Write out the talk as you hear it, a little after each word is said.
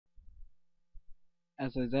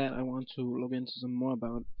as I said, I want to look into some more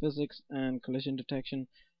about physics and collision detection.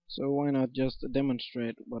 So why not just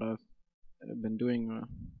demonstrate what I've been doing or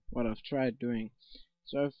what I've tried doing.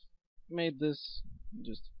 So I've made this.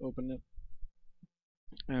 Just open it.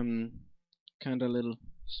 Kind of little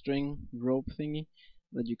string rope thingy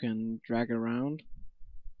that you can drag around.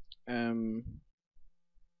 Um,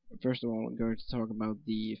 First of all, I'm going to talk about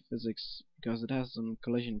the physics because it has some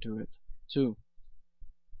collision to it too.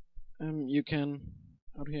 You can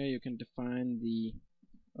out here you can define the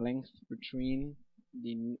length between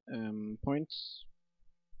the points.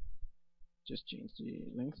 Just change the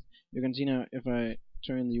length. You can see now if I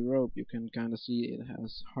turn the rope, you can kind of see it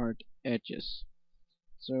has hard edges.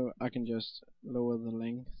 So I can just lower the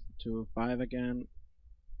length to 5 again,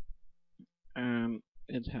 and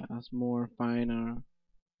it has more finer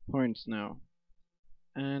points now.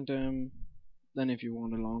 And then if you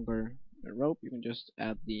want a longer rope, you can just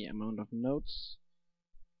add the amount of nodes.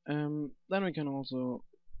 Then we can also,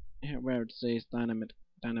 here where it says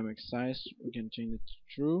dynamic size, we can change it to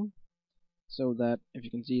true, so that if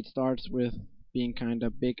you can see, it starts with being kind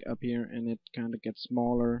of big up here and it kind of gets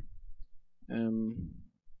smaller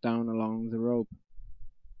down along the rope.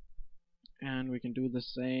 And we can do the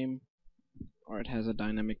same, or it has a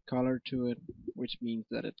dynamic color to it, which means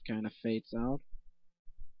that it kind of fades out.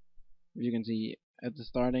 If you can see at the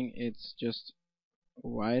starting it's just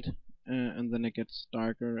white, and then it gets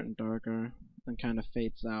darker and darker and kind of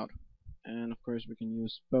fades out. And of course we can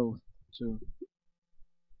use both too.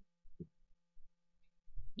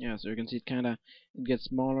 Yeah, so you can see it gets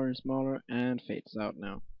smaller and smaller and fades out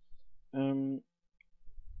now. I'm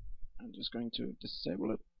just going to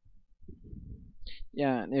disable it.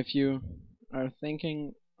 Yeah, and if you are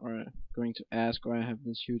thinking or going to ask why I have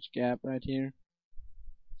this huge gap right here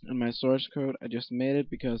in my source code, I just made it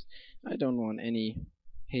because I don't want any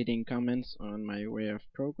hating comments on my way of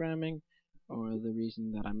programming or the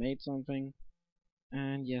reason that I made something.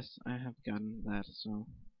 And yes, I have gotten that, so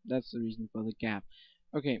that's the reason for the gap.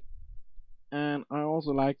 Okay, and I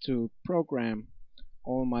also like to program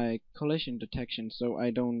all my collision detection, so I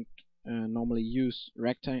don't normally use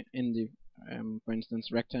in the for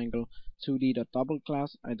instance rectangle 2D.double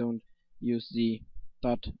class. I don't use the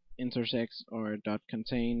dot intersects or dot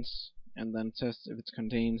contains and then test if it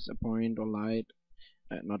contains a point or line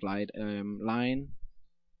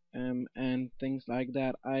and things like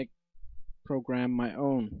that. I program my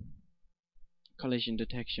own collision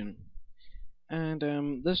detection.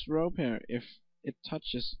 And this rope here, if it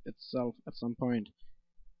touches itself at some point,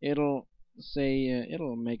 it'll say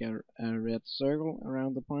it'll make a red circle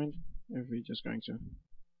around the point. If we're just going to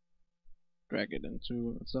drag it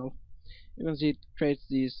into itself, you can see it creates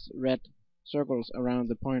these red circles around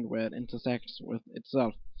the point where it intersects with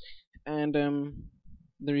itself. And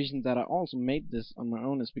the reason that I also made this on my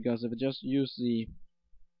own is because if I just use the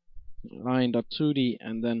line.2d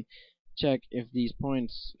and then check if these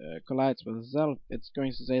points collides with itself, it's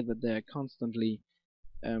going to say that they're constantly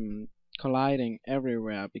colliding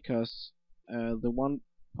everywhere, because the one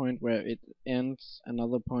point where it ends,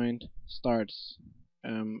 another point starts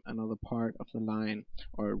another part of the line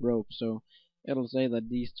or rope. So it'll say that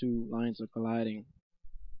these two lines are colliding,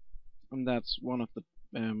 and that's one of the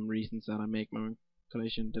reasons that I make my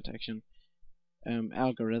collision detection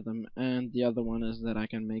algorithm. And the other one is that I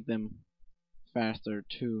can make them faster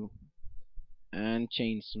too and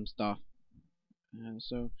change some stuff.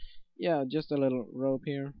 So yeah, just a little rope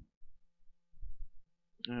here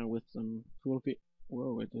with some cool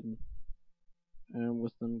whoa, it didn't.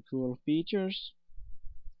 With some cool features,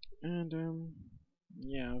 and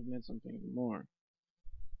yeah, I've made something more.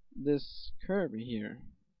 This curve here,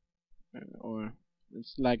 or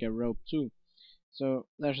it's like a rope too. So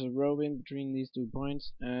there's a rope in between these 2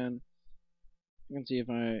 points, and you can see if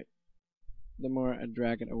the more I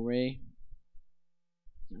drag it away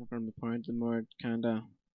from the point, the more it kinda,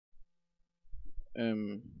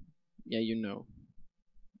 yeah,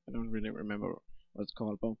 I don't really remember what it's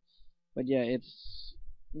called, but yeah, it's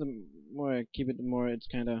the more I keep it, the more it's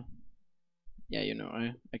kinda, yeah,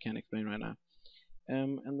 I can't explain right now.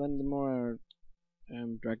 And then the more I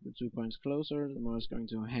drag the 2 points closer, the more it's going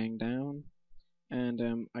to hang down,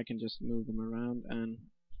 and I can just move them around and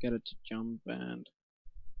get it to jump, and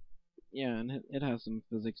yeah, and it has some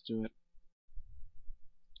physics to it.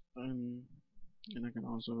 And I can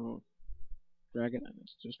also drag it, and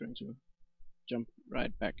it's just going to jump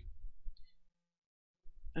right back.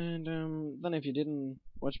 And then if you didn't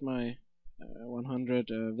watch my 100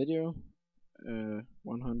 videos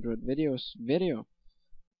video,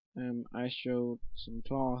 I showed some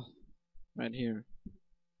cloth right here.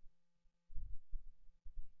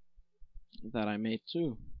 that I made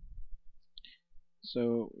too.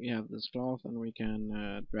 So we have this cloth and we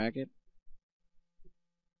can drag it,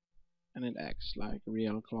 and it acts like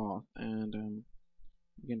real cloth. And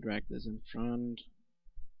we can drag this in front,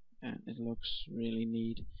 and it looks really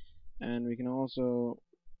neat. And we can also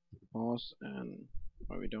pause and,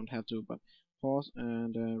 or we don't have to, but pause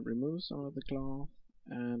and remove some of the cloth,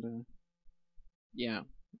 and yeah,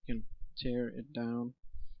 you can tear it down.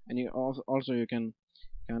 And you also you can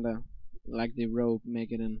kind of, like the rope,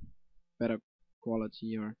 make it in better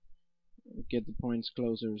quality, or get the points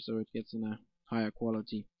closer so it gets in a higher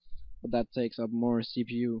quality, but that takes up more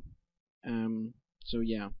CPU. So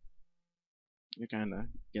yeah, you kind of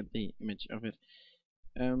get the image of it.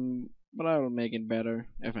 But I will make it better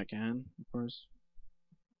if I can, of course.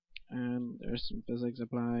 And there's some physics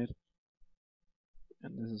applied,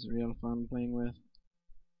 and this is real fun playing with.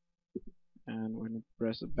 And when we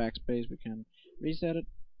press the backspace, we can reset it,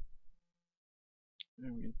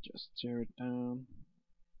 and we can just tear it down,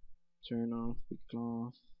 turn off the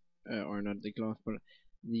cloth, or not the cloth, but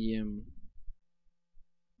the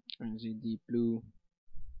and see the blue,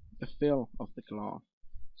 the fill of the cloth,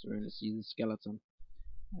 so we're gonna see the skeleton.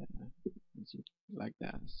 Let's see, like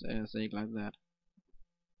that, say it like that.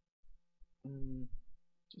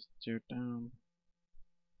 Just tear it down.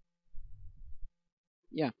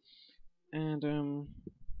 Yeah, and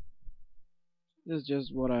this is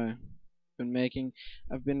just what I've been making.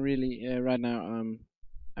 I've been really right now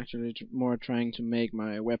actually more trying to make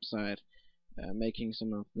my website, making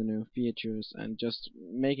some of the new features, and just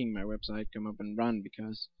making my website come up and run,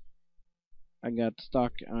 because I got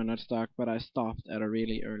stuck, or not stuck, but I stopped at a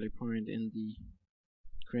really early point in the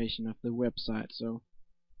creation of the website. So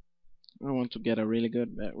I want to get a really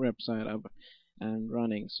good website up and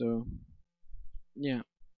running. So yeah,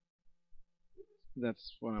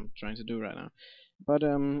 that's what I'm trying to do right now. But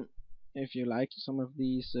if you like some of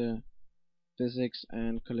these physics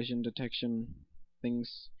and collision detection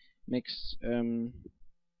things, mix,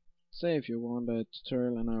 say if you want a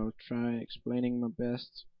tutorial, and I'll try explaining my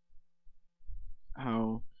best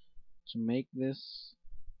how to make this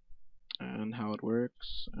and how it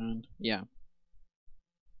works. And yeah,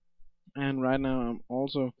 and right now I'm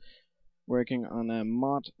also working on a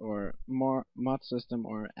mod, or more mod system,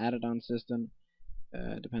 or added on system,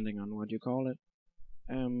 depending on what you call it,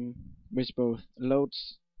 which both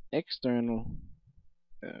loads external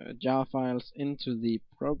jar files into the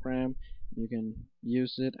program. You can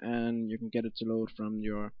use it, and you can get it to load from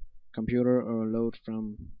your computer, or load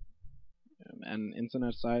from an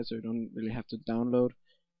internet site, so you don't really have to download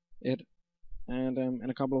it. And in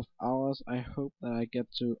a couple of hours I hope that I get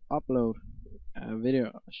to upload a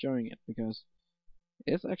video showing it, because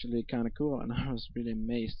it's actually kind of cool, and I was really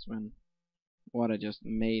amazed when what I just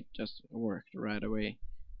made just worked right away.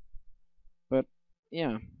 But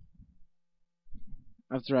yeah,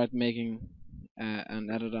 I've tried making an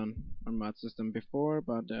edit on mod system before,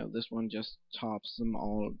 but this one just tops them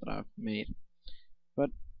all that I've made. But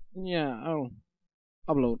yeah, I'll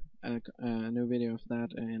upload a new video of that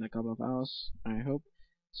in a couple of hours, I hope.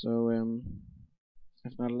 So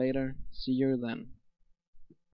if not later, see you then.